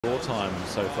4 time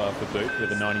so far for Boot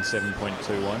with a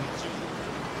 97.21.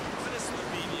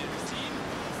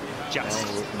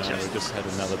 We just had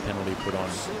another penalty put on.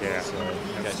 Yeah,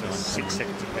 so 6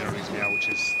 seconds of penalties now, which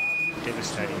is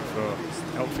devastating for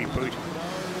Elfie Boot.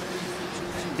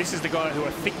 This is the guy who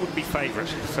I think would be favourite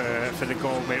for the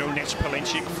gold medal, Nejc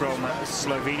Polencic from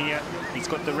Slovenia. He's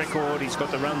got the record, he's got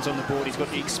the runs on the board, he's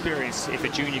got the experience. If a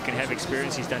junior can have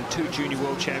experience, he's done 2 junior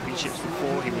world championships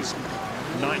before. He was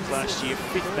 9th last year,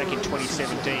 5th back in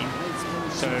 2017.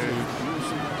 So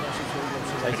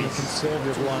taking a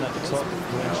conservative line at the top.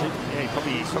 Yeah, he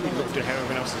probably looked at how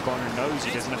everyone else has gone and knows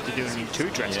he doesn't have to do anything too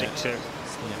drastic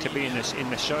to be in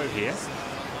the show here.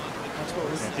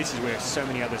 This is where so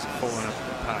many others have fallen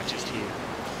apart just here.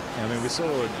 I mean, we saw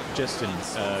Justin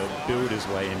build his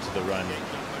way into the run.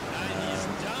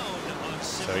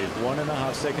 So he's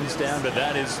 1.5 seconds down, but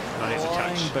that is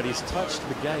flying, but he's touched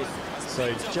the gate.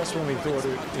 So just when we thought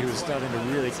he was starting to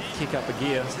really kick up a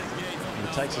gear, he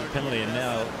takes his penalty, and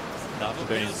now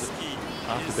afterburners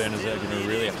are going to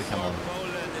really have to come on.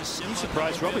 Are you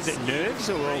surprised, Rob? Is it nerves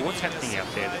or what's happening out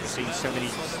there that we're seeing so many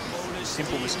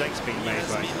simple mistakes being made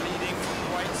by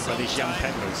these young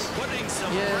paddlers?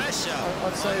 Yeah,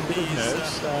 I'd say a bit of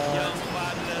nerves.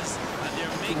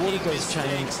 The water does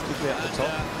change, particularly at the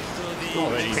top.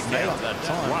 He's nailed that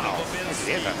time. Wow, as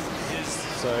ever.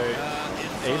 So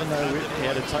even though he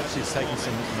had a touch, he's taking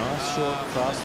some nice, short, fast